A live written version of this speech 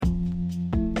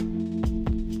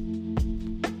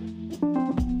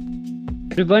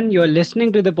everyone. You're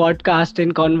listening to the podcast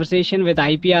in conversation with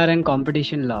IPR and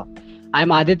competition law. I'm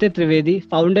Aditya Trivedi,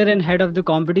 founder and head of the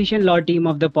competition law team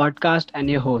of the podcast, and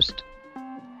your host.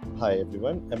 Hi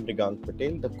everyone, I'm Rigang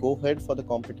Patel, the co-head for the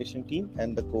competition team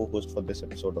and the co-host for this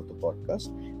episode of the podcast.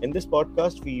 In this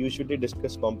podcast, we usually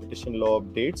discuss competition law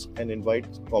updates and invite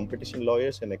competition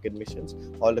lawyers and academicians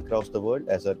all across the world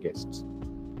as our guests.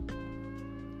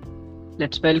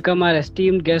 Let's welcome our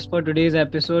esteemed guest for today's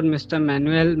episode, Mr.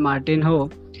 Manuel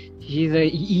Martinho. He's a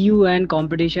EU and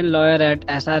competition lawyer at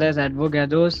SRS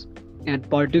Advogados at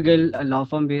Portugal, a law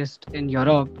firm based in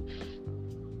Europe.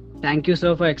 Thank you,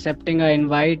 sir, for accepting our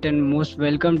invite and most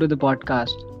welcome to the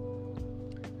podcast.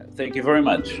 Thank you very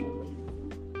much.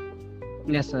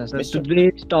 Yes, sir. So Mr.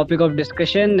 today's topic of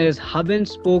discussion is hub and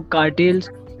spoke cartels,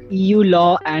 EU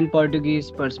law and Portuguese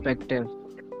perspective.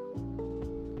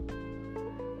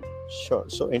 Sure.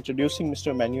 So introducing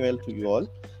Mr. Manuel to you all.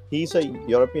 He's a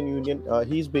European Union.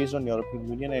 He's based on European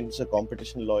Union and is a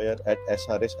competition lawyer at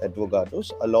SRS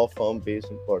Advogados, a law firm based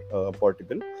in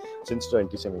Portugal since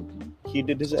 2017. He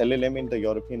did his LLM in the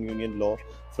European Union law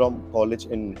from college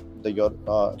in the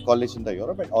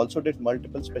Europe, and also did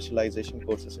multiple specialization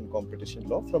courses in competition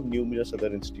law from numerous other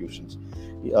institutions.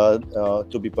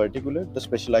 To be particular, the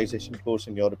specialization course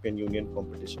in European Union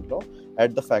competition law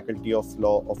at the Faculty of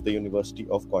Law of the University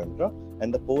of Coimbra,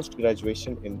 and the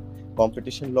post-graduation in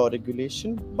competition law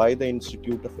regulation by the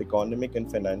Institute of Economic and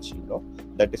Financial Law,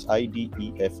 that is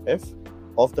IDEFF,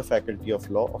 of the Faculty of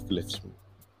Law of Lisbon.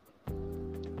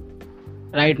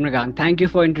 Right, Mrigang. Thank you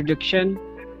for introduction.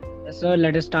 Sir,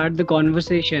 let us start the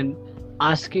conversation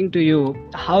asking to you,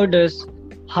 how does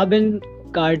hub and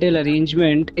cartel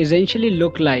arrangement essentially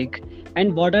look like,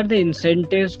 and what are the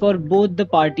incentives for both the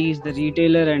parties, the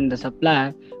retailer and the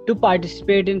supplier, to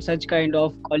participate in such kind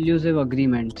of collusive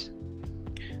agreements?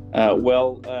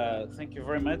 Thank you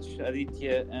very much,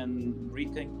 Aditya and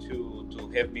Greeting to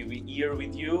have me here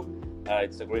with you.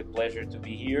 It's a great pleasure to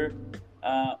be here.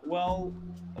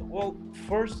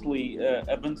 Firstly,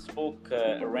 hub and spoke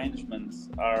arrangements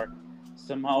are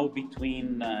somehow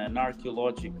between an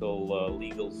archaeological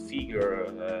legal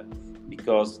figure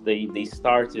because they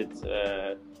started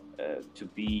to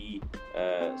be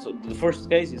so the first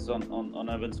cases on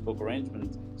hub and spoke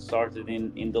arrangement started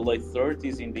in the late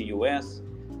 30s in the US.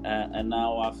 And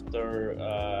now, after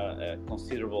a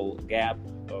considerable gap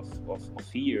of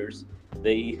years,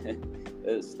 they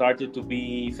started to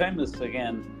be famous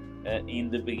again in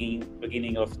the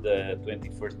beginning of the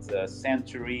 21st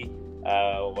century.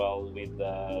 With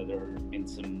there have been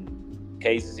some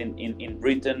cases in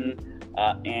Britain,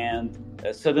 and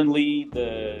suddenly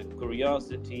the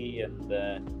curiosity and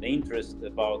the interest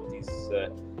about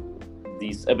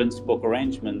these hub and spoke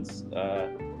arrangements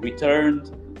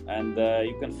returned. And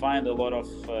you can find a lot of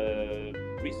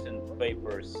recent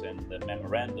papers and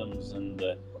memorandums and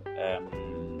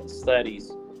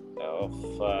studies of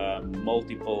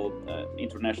multiple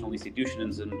international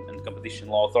institutions and competition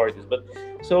law authorities. But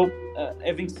so,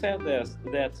 having said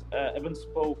that hub and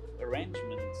spoke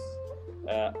arrangements,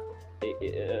 an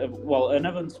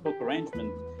hub and spoke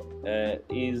arrangement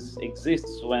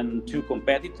exists when two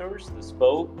competitors, the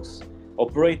spokes,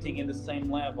 operating in the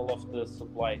same level of the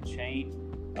supply chain,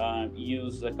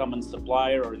 use a common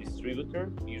supplier or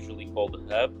distributor, usually called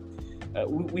a hub,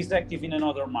 who is active in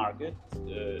another market,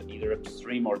 either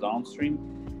upstream or downstream,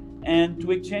 and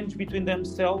to exchange between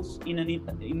themselves in an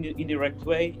indirect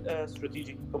way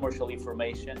strategic commercial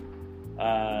information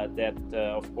that,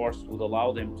 of course, would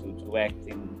allow them to act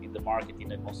in the market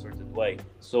in a concerted way.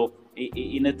 So,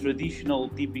 in a traditional,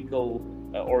 typical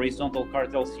horizontal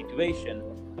cartel situation,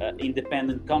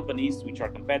 independent companies, which are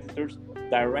competitors,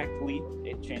 directly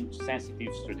exchange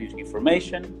sensitive strategic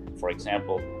information, for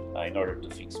example, in order to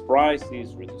fix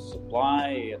prices, reduce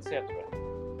supply, etc.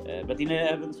 But in a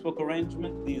hub and spoke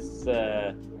arrangement, this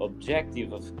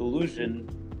objective of collusion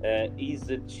is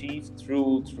achieved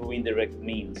through indirect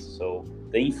means. So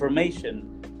the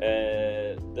information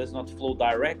does not flow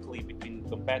directly between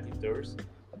competitors,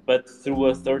 but through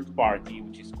a third party,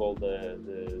 which is called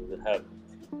the hub.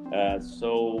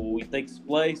 So it takes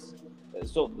place.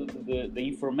 So the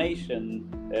information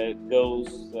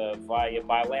goes via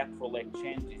bilateral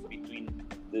exchanges between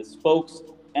the spokes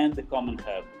and the common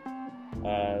hub.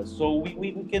 So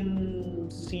we can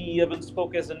see hub and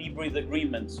spoke as an hybrid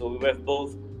agreement. So we have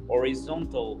both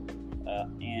horizontal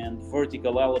and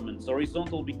vertical elements.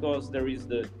 Horizontal because there is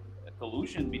the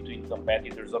collusion between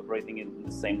competitors operating in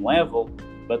the same level,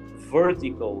 but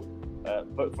vertical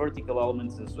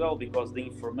elements as well, because the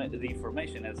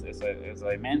information, as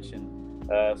I mentioned,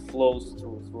 flows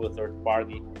through a third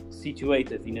party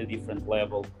situated in a different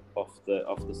level of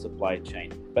the supply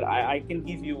chain. But I can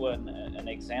give you an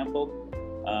example.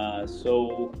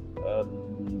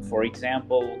 For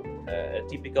example, a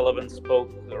typical hub and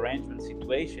spoke arrangement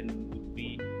situation would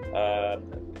be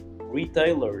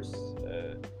retailers,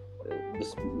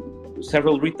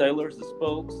 several retailers, the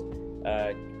spokes,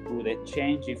 could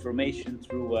exchange information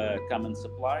through a common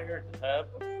supplier, the hub,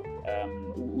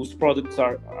 whose products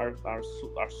are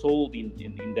sold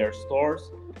in their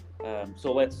stores.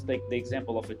 So let's take the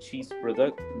example of a cheese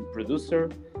producer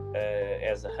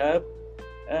as a hub,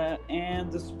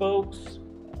 and the spokes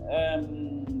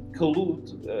collude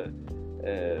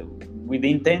with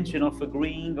the intention of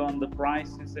agreeing on the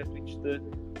prices at which the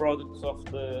products of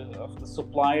the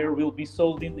supplier will be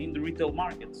sold in the retail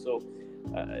market. So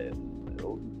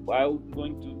I'm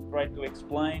going to try to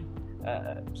explain.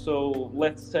 So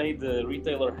let's say the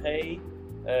retailer A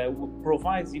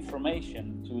provides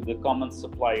information to the common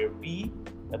supplier B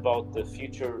about the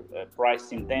future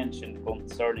price intention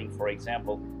concerning, for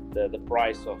example, the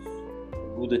price of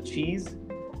Gouda cheese,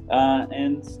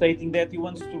 and stating that he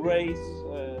wants to raise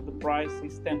the price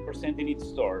is 10% in its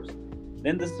stores.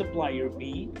 Then the supplier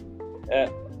B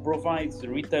provides the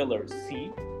retailer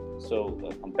C, so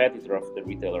a competitor of the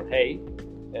retailer A,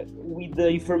 with the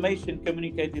information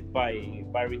communicated by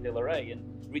retailer A, and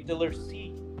retailer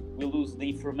C will use the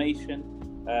information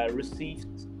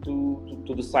received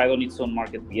to decide on its own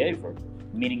market behavior,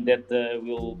 meaning that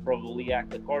will probably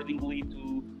act accordingly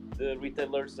to the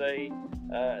retailer's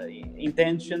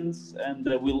intentions, and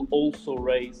will also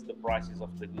raise the prices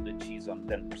of the Gouda cheese on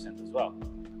 10% as well.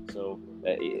 So,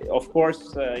 of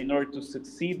course, in order to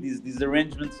succeed, these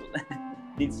arrangements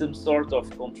need some sort of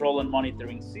control and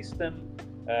monitoring system,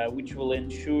 which will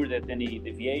ensure that any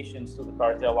deviations to the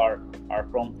cartel are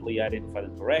promptly identified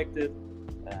and corrected.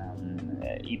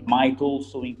 It might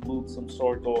also include some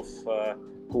sort of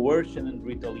coercion and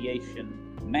retaliation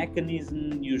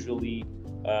mechanism, usually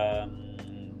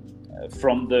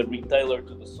from the retailer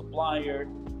to the supplier,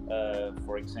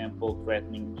 for example,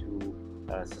 threatening to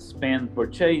suspend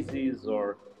purchases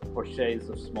or purchase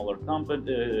of smaller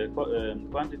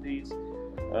quantities.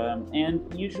 And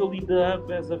usually the hub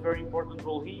has a very important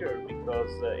role here,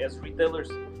 because as retailers,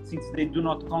 since they do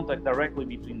not contact directly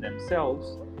between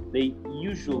themselves, they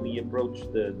usually approach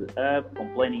the hub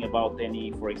complaining about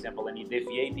any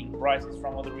deviating prices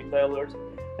from other retailers,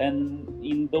 and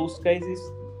in those cases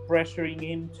pressuring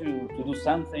him to do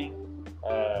something,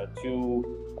 to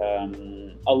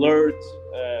alert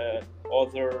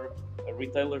other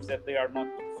retailers that they are not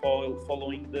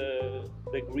following the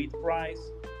agreed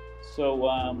price. So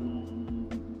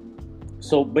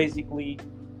basically,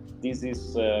 this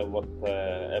is what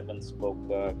hub and spoke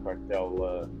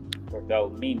cartel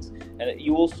means. And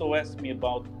you also asked me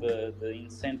about the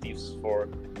incentives for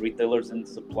retailers and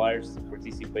suppliers to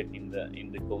participate in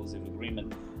the collusive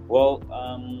agreement. Well,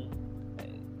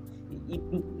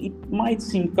 it might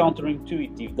seem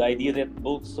counterintuitive, the idea that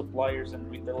both suppliers and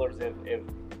retailers have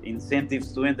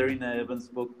incentives to enter in a hub and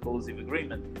spoke collusive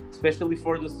agreement, especially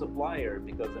for the supplier,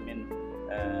 because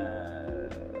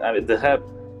the hub,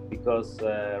 because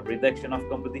reduction of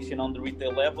competition on the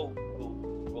retail level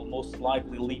will most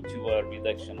likely lead to a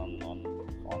reduction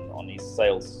on his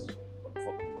sales,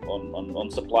 on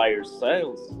suppliers'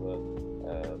 sales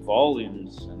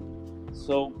volumes, and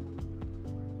so.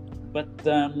 But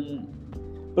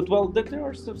well, there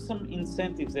are some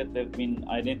incentives that have been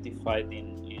identified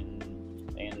in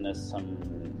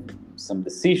some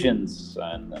decisions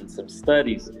and some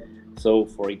studies. So,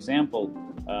 for example,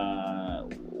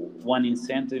 one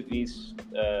incentive is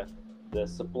the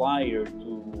supplier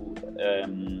to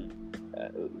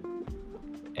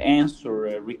answer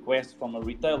a request from a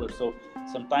retailer. So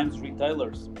sometimes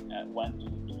retailers want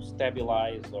to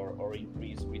stabilize or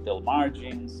increase retail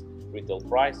margins, retail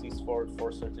prices for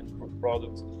certain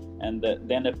products, and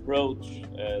then approach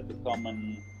the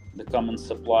common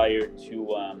supplier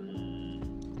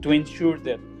to ensure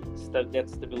that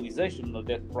stabilization or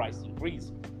that price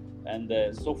increase. And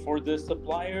so for the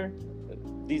supplier,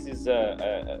 this is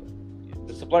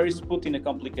the supplier is put in a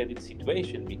complicated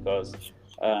situation, because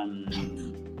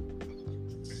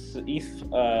if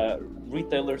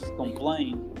retailers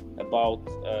complain about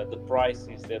the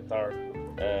prices that are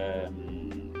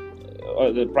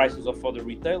the prices of other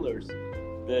retailers,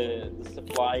 the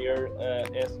supplier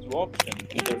has two options: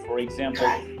 either, for example,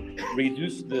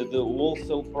 reduce the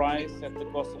wholesale price at the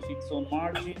cost of its own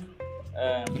margin,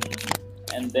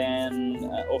 and then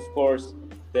of course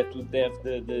that would have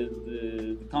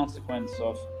the consequence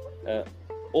of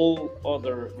all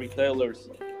other retailers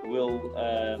will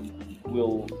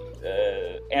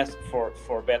ask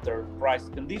for better price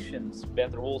conditions,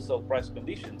 better wholesale price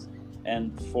conditions,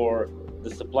 and for the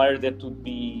supplier that would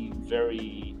be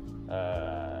very,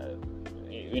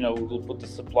 will put the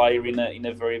supplier in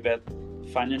a very bad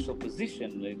financial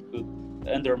position. It could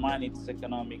undermine its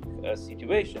economic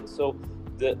situation. So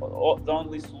the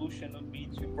only solution would be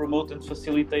to promote and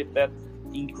facilitate that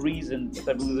increase and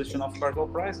stabilization of cartel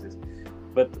prices.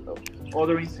 But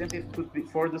other incentives could be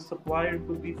for the supplier,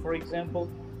 could be, for example,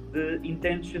 the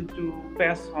intention to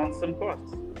pass on some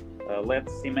costs.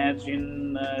 Let's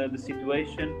imagine the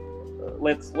situation.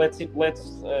 Let's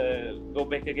go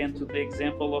back again to the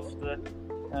example of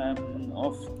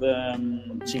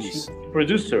the Cheese.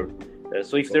 producer.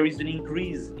 So if there is an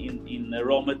increase in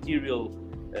raw material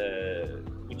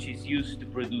which is used to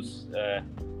produce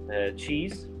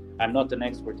cheese, I'm not an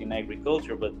expert in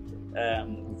agriculture, but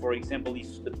for example, if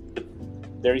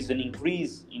there is an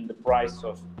increase in the price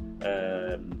of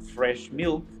fresh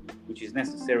milk, which is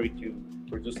necessary to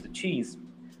produce the cheese,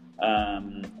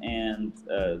 and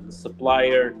the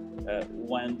supplier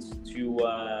wants to,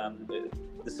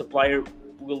 the supplier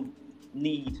will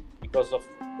need, because of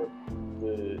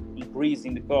the increase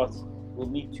in the costs, will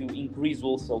need to increase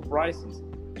wholesale prices.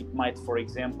 It might, for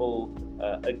example,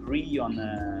 agree on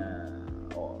an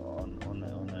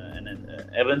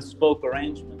event spoke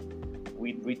arrangement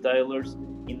with retailers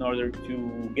in order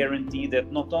to guarantee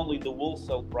that not only the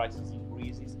wholesale prices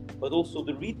increases, but also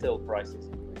the retail prices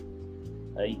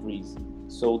increase.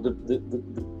 So the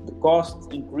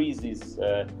cost increases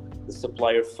the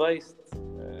supplier faced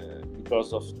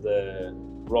because of the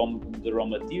raw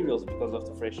materials, because of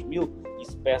the fresh milk,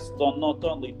 is passed on not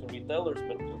only to retailers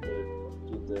but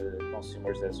to the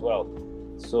consumers as well.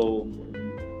 So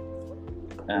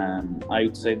I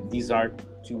would say these are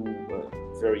two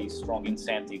very strong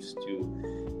incentives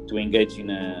to engage in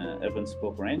a event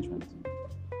spoke arrangement.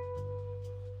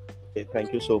 Okay,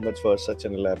 thank you so much for such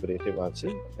an elaborative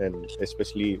answer, and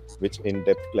especially with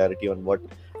in-depth clarity on what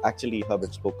actually hub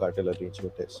and spoke cartel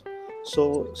arrangement is.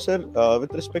 So, sir,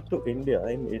 with respect to India,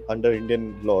 under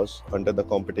Indian laws, under the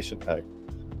Competition Act,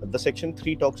 the Section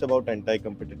 3 talks about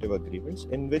anti-competitive agreements,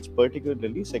 in which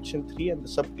particularly Section 3 and the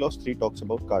subclause 3 talks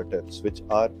about cartels, which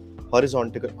are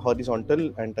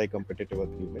horizontal anti-competitive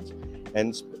agreements,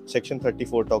 and Section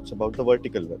 34 talks about the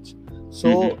vertical ones.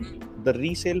 So, the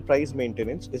resale price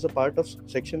maintenance is a part of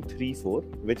Section 3.4,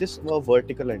 which is a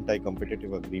vertical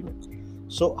anti-competitive agreement.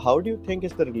 So, how do you think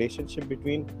is the relationship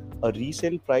between a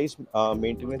resale price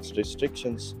maintenance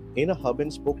restrictions in a hub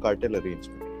and spoke cartel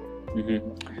arrangement?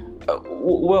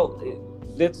 Well,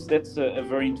 that's a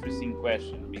very interesting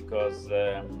question, because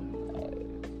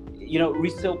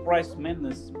resale price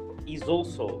maintenance is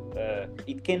also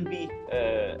it can be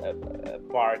a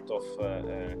part of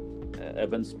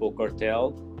hub and spoke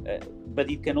cartel,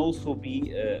 but it can also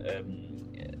be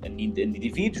an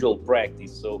individual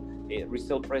practice. So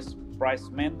resale price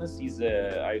maintenance is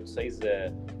I would say is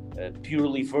a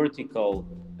purely vertical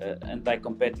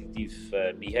anti-competitive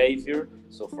behavior.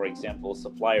 So, for example,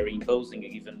 supplier imposing a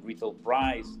given retail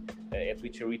price at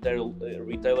which a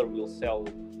retailer will sell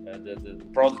the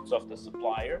products of the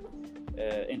supplier,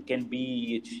 and can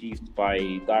be achieved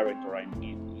by direct or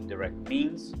indirect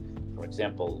means. For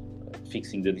example,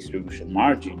 fixing the distribution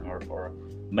margin, or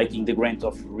making the grant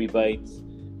of rebates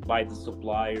by the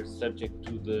supplier subject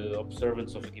to the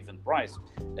observance of a given price.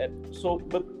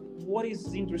 But what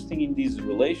is interesting in this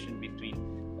relation between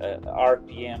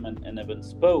RPM and event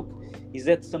spoke is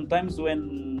that sometimes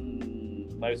when,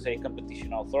 I would say, a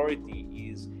competition authority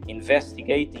is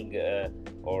investigating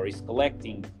or is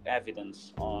collecting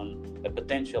evidence on a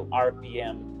potential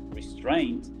RPM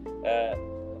restraint,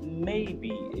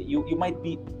 maybe you might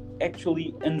be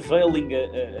actually unveiling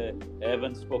a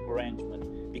event spoke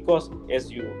arrangement, because,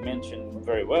 as you mentioned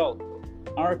very well,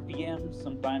 RPM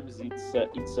sometimes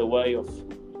it's a way of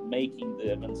making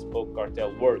the event spoke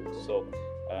cartel work. So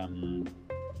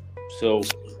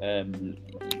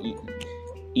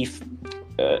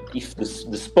if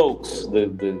the spokes,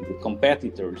 the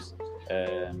competitors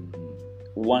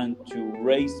want to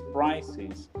raise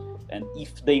prices, and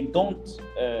if they don't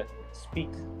speak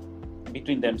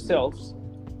between themselves,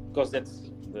 because that's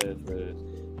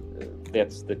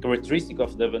the characteristic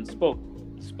of the event spoke.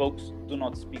 Spokes do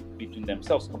not speak between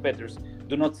themselves. Competitors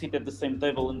do not sit at the same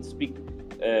table and speak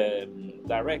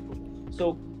directly.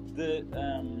 So the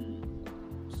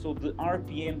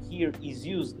RPM here is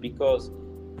used because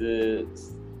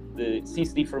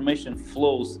since the information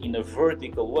flows in a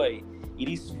vertical way, it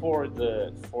is for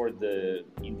the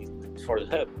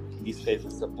hub, in this case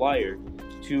the supplier,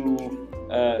 to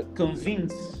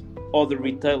convince other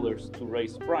retailers to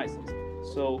raise prices.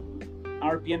 So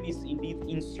RPM is indeed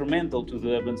instrumental to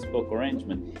the hub and spoke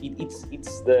arrangement. It's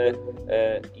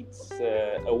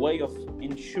a way of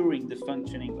ensuring the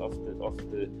functioning of the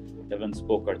hub and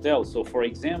spoke cartel. So, for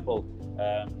example,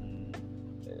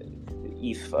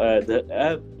 if the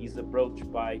hub is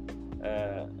approached by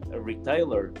a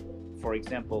retailer, for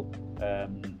example,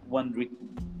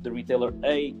 the retailer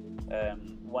A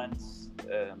wants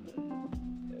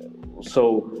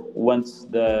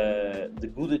the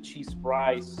Gouda cheese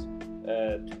price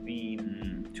to be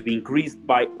increased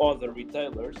by other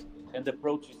retailers and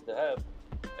approaches the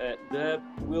hub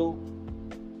will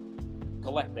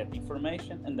collect that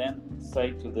information and then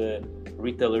say to the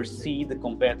retailer C, the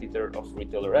competitor of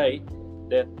retailer A,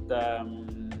 that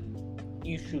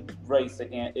you should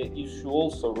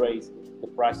also raise the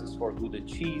prices for Gouda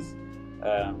cheese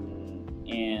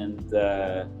and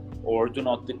or do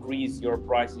not decrease your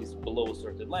prices below a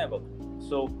certain level.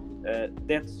 So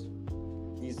that's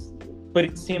this, but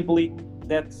it's simply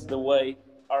that's the way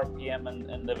RPM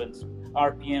and events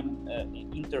RPM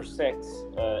intersects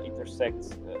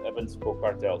hub and spoke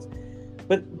cartels.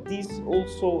 But this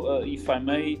also, if I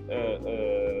may,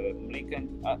 Merican,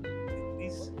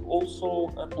 this also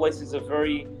places a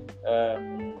very,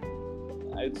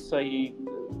 I'd say,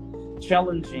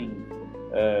 challenging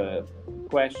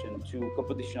question to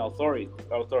competition authorities,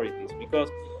 because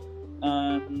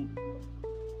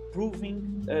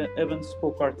proving hub and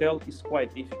spoke cartel is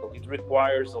quite difficult. It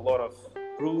requires a lot of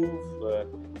proof.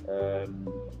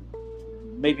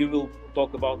 Maybe we'll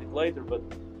talk about it later, but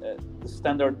the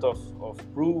standard of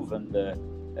proof and the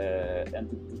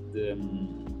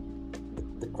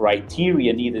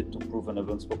criteria needed to prove an hub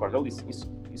and spoke cartel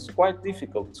is quite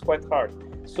difficult. It's quite hard.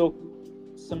 So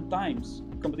sometimes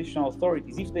competition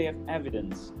authorities, if they have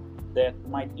evidence that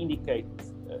might indicate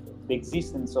the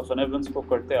existence of an hub and spoke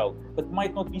cartel, but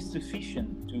might not be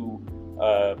sufficient to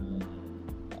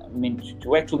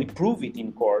to actually prove it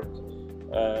in court,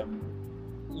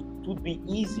 it would be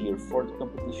easier for the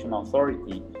competition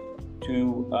authority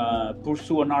to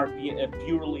pursue a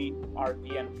purely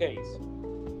RPM case,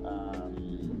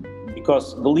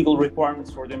 because the legal requirements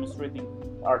for demonstrating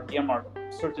RPM are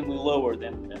certainly lower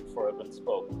than for hub and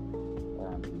spoke.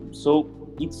 So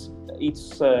it's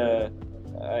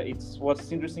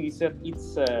what's interesting is that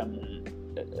it's a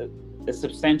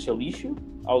substantial issue.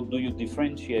 How do you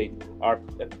differentiate a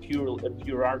pure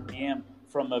RPM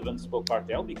from hub and spoke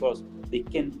cartel? Because there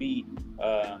can be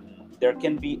a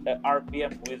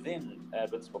RPM within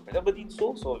hub and spoke cartel, but it's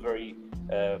also a very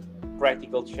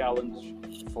practical challenge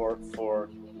for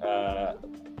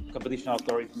competition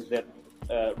authorities that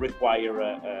require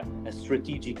a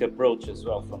strategic approach as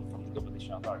well from the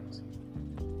competition authorities.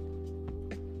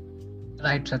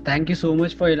 Right, sir. Thank you so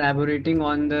much for elaborating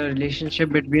on the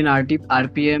relationship between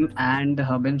RPM and the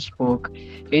hub and spoke.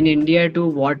 In India, too,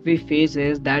 what we face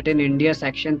is that in India,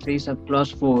 Section 3,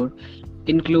 Subclause 4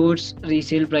 includes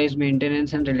resale price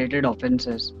maintenance and related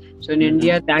offences. So in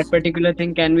India, that particular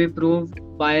thing can be proved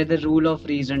by the rule of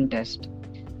reason test.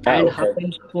 And hub Okay.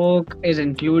 and spoke is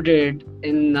included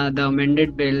in the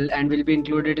amended bill and will be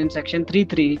included in Section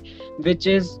 3.3, which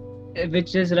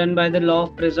is run by the law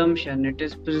of presumption. It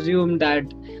is presumed that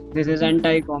this is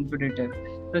anti-competitive.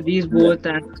 So these both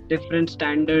have different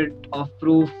standard of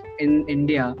proof in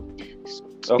India.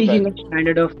 Speaking of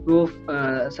standard of proof,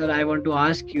 sir, I want to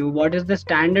ask you, what is the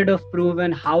standard of proof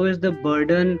and how is the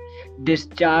burden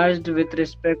discharged with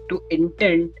respect to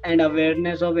intent and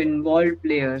awareness of involved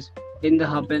players in the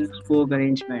hub and spoke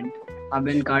arrangement, hub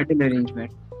and cartel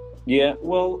arrangement? Yeah,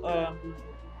 well,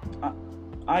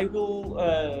 I will.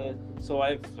 So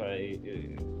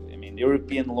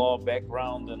European law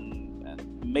background,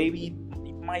 and maybe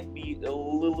it might be a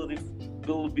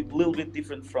little bit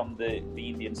different from the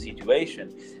Indian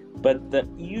situation, but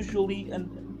usually,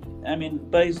 and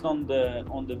based on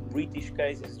the British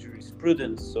cases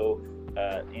jurisprudence. So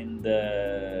in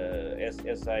the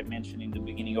as I mentioned in the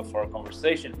beginning of our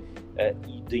conversation,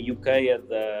 the UK had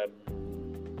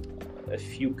a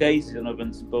few cases on hub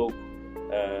and spoke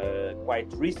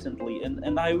quite recently,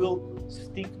 and I will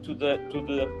stick to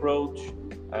the approach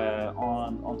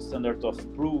on standard of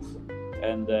proof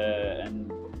and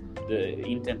the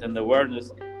intent and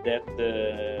awareness that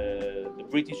the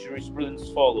British jurisprudence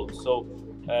followed. So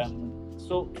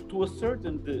to a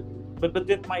certain, but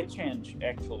that might change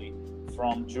actually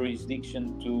from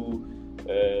jurisdiction to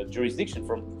jurisdiction.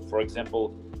 For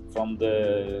example, from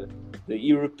the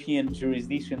European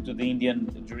jurisdiction to the Indian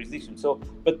jurisdiction. So,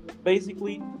 but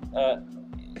basically,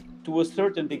 to a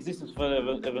certain, the existence of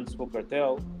hub and spoke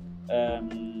cartel,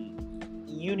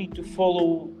 you need to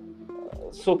follow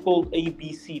so-called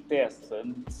ABC test,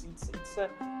 and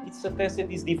it's a test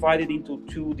that is divided into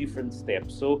two different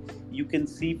steps. So you can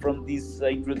see from this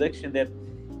introduction that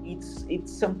it's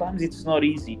sometimes it's not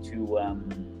easy to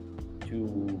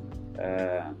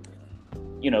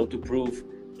to prove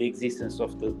the existence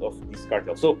of this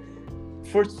cartel. So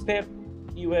first step,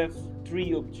 you have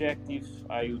three objectives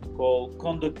I would call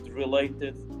conduct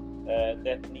related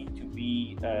that need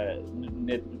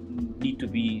to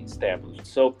be established.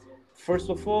 So first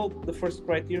of all, the first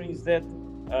criterion is that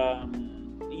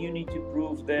you need to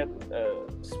prove that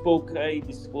spoke A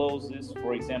discloses,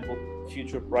 for example,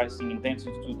 future pricing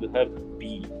intentions to the hub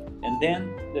B, and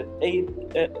then that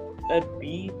hub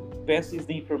B passes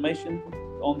the information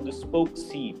on the spoke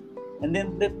C, and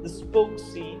then that the spoke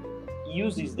C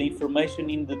uses the information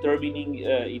in determining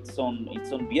its own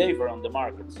behavior on the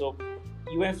market. So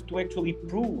you have to actually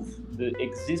prove the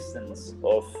existence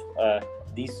of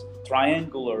this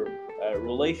triangular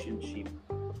relationship,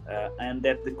 and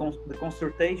that the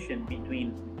concertation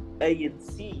between A and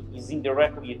C is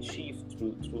indirectly achieved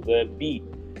through the B.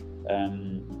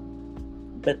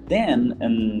 But then,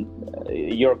 and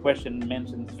your question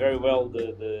mentions very well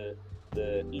the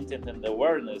intent and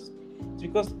awareness,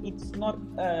 because it's not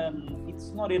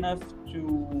enough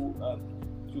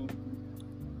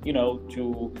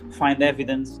to find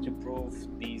evidence to prove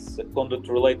these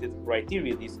conduct-related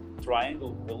criteria, this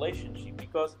triangle relationship,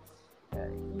 because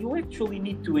you actually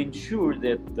need to ensure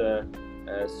that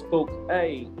spoke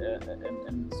A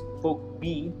and spoke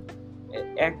B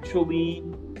actually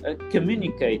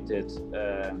communicated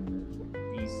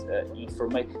these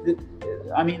information.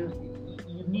 I mean,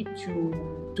 you need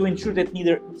to ensure that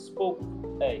neither spoke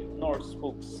A nor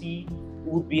spoke C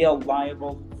would be held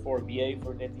liable for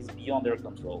behavior that is beyond their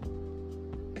control,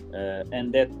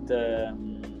 and that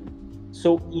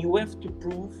so you have to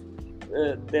prove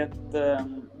that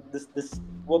this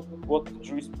what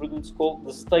jurisprudence called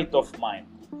the state of mind.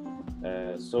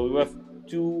 So you have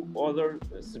two other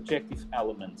subjective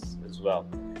elements as well.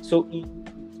 So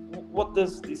what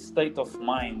does this state of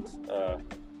mind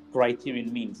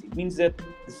criterion means? It means that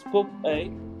the spoke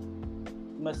A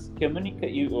must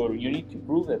communicate, or you need to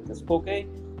prove that the spoke A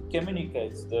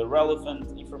communicates the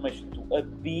relevant information to a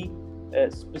B,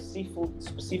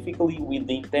 specifically with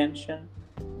the intention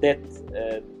that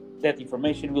that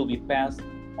information will be passed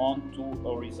on to a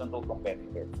horizontal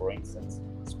competitor, for instance,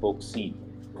 spoke C.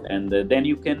 And then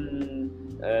you can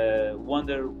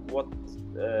wonder what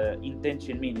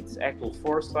intention means. It's actual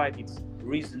foresight, it's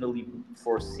reasonably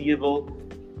foreseeable.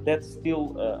 That's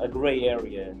still a gray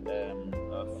area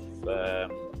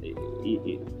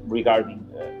regarding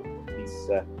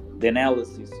the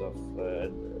analysis of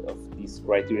these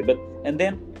criteria. And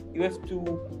then you have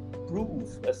to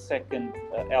prove a second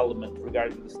element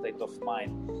regarding the state of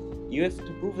mind. You have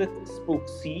to prove that spoke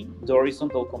C, the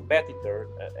horizontal competitor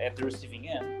at the receiving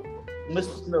end,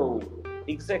 must know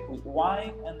exactly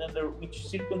why and under which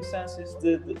circumstances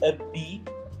the B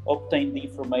obtained the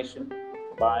information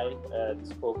by the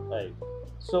spoke A.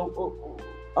 So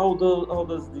how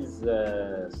does this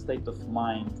state of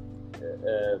mind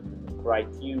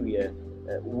criteria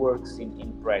works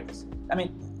in practice? I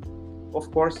mean,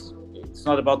 of course, it's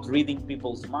not about reading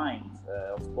people's minds.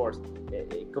 Of course,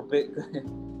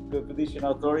 competition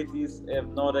authorities have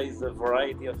nowadays a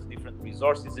variety of different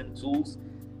resources and tools,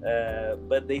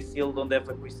 but they still don't have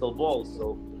a crystal ball.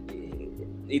 So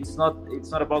it's not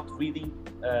about reading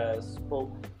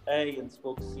spoke A and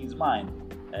spoke C's mind,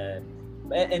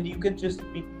 and you can just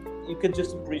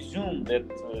presume that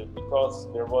because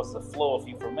there was a flow of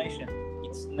information,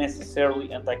 it's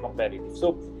necessarily anti-competitive.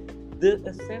 So the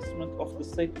assessment of the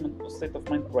state of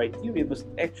mind criteria must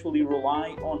actually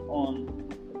rely on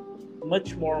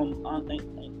much more on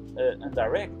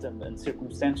indirect and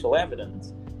circumstantial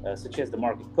evidence, such as the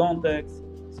market context,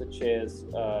 such as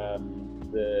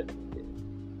the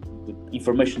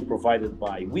information provided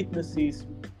by witnesses.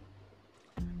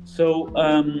 So,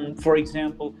 for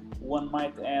example, one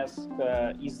might ask,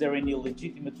 is there any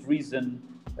legitimate business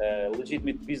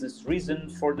reason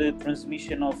for the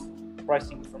transmission of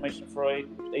pricing information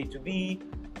from A to B,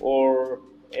 or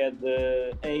had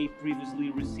A previously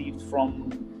received from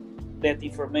that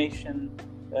information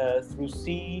through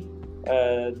C,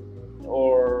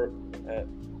 or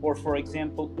for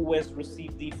example, who has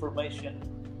received the information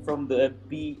from the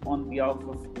B on behalf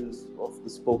of the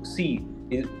spoke C?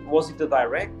 Was it the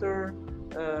director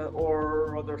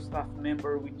or other staff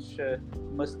member, which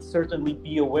must certainly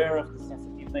be aware of the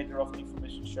sensitive nature of the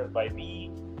information shared by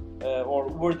B? Or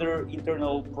were there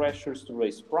internal pressures to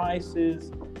raise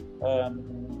prices?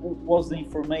 Was the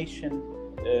information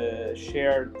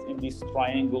shared in this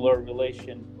triangular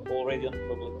relation already on the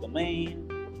public domain,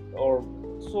 or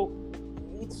so.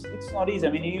 It's not easy.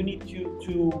 I mean, you need to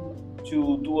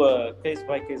do a case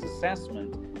by case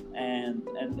assessment, and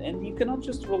you cannot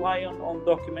just rely on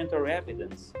documentary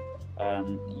evidence.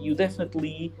 You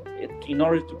definitely, in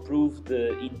order to prove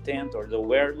the intent or the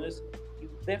awareness, you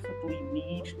definitely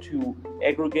need to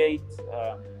aggregate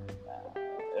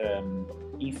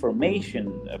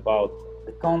information about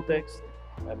the context,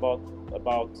 about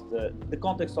the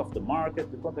context of the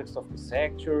market, the context of the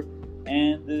sector,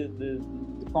 and the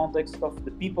context of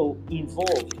the people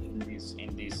involved in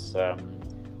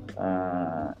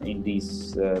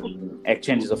these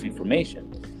exchanges of information.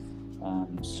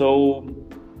 So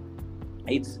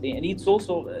it's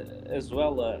also as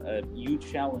well a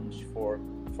huge challenge for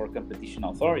competition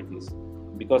authorities,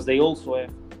 because they also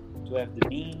have to have the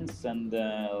means and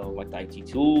like the IT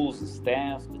tools, the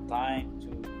staff, the time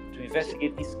to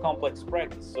investigate this complex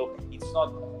practice. So it's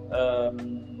not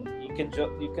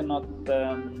you cannot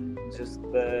just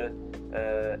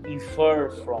infer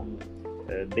from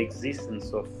the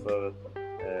existence of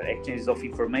exchanges of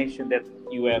information that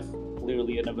you have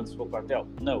clearly an hub and spoke cartel.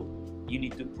 No, you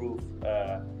need to prove.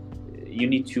 You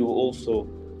need to also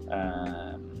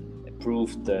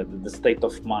prove the state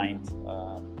of mind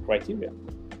criteria.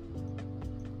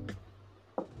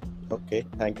 Okay,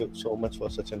 thank you so much for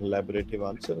such an elaborative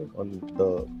answer on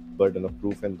the burden of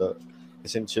proof and the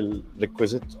essential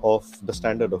requisites of the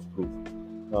standard of proof.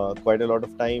 Quite a lot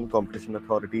of time, competition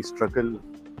authorities struggle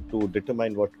to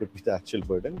determine what could be the actual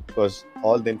burden, because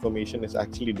all the information is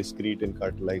actually discrete in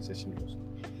cartelization.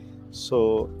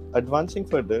 So, advancing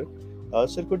further,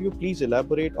 sir, could you please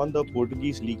elaborate on the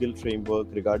Portuguese legal framework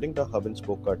regarding the hub and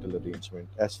spoke cartel arrangement?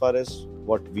 As far as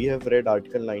what we have read,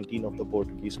 Article 19 of the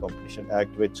Portuguese Competition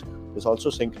Act, which is also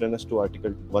synchronous to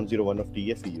Article 101 of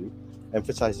TFEU,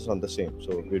 emphasizes on the same.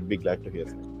 So we'd be glad to hear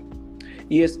it.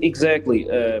 Yes, exactly.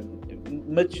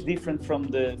 Much different from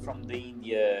the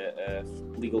India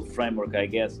legal framework, I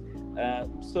guess.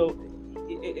 So,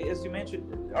 as you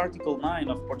mentioned, Article 9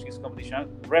 of Portuguese Competition Act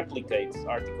replicates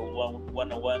Article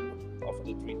 101 of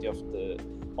the Treaty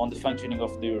on the Functioning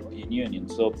of the European Union.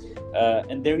 So,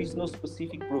 and there is no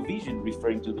specific provision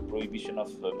referring to the prohibition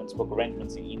of hub-and-spoke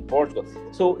arrangements in Portugal.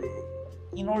 So,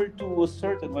 in order to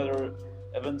ascertain whether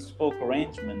hub-and-spoke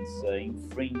arrangements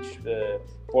infringe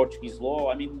Portuguese law,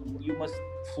 I mean, you must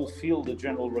fulfill the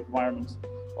general requirements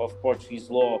of Portuguese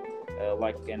law,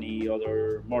 like any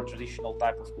other more traditional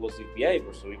type of collusive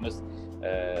behavior. So you must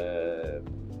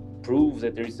prove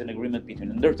that there is an agreement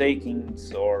between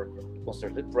undertakings or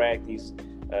concerted practice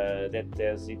that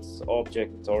has its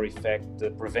object or effect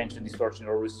the prevention, distortion,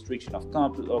 or restriction of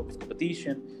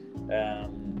competition,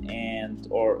 and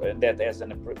that has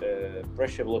an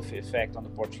appreciable effect on the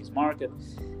Portuguese market.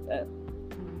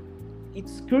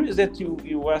 It's curious that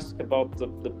you ask about the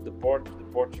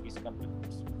Portuguese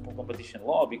competition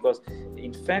law, because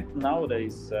in fact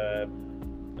nowadays,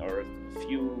 or a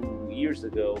few years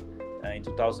ago, in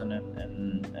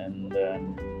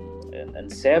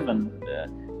 2007,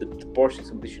 the Portuguese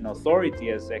Competition Authority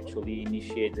has actually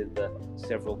initiated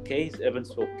several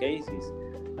hub-and-spoke cases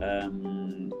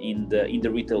in the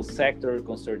retail sector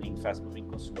concerning fast-moving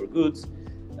consumer goods.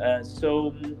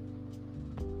 So,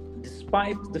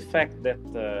 despite the fact that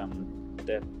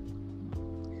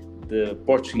the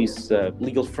Portuguese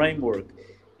legal framework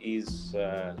is,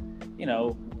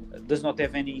 does not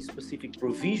have any specific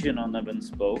provision on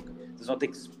hub-and-spoke, does not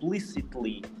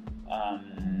explicitly,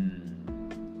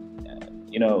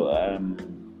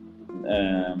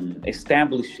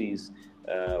 establishes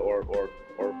or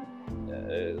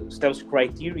establish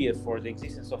criteria for the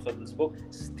existence of hub-and-spoke.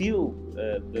 Still,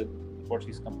 the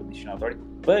Portuguese Competition Authority,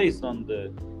 based on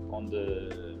the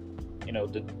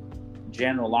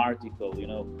general article,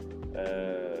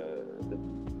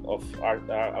 of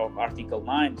Article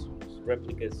 9,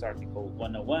 replicates Article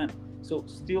 101. So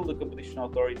still the Competition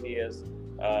Authority has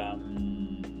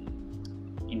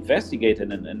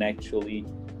investigated and actually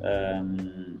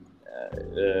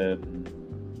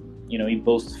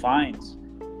imposed fines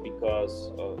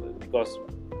because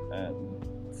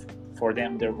for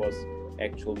them there was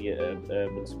actually a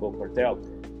hub-and-spoke cartel.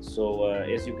 So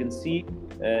as you can see,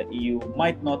 you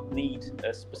might not need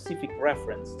a specific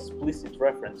explicit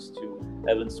reference to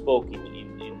hub-and-spoke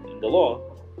in the law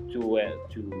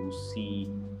to see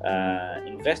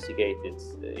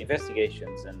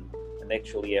investigations and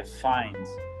actually have fines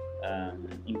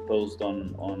imposed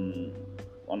on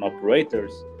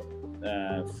operators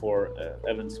for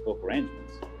hub-and-spoke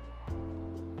arrangements.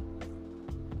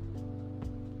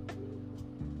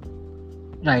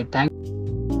 Right. Thank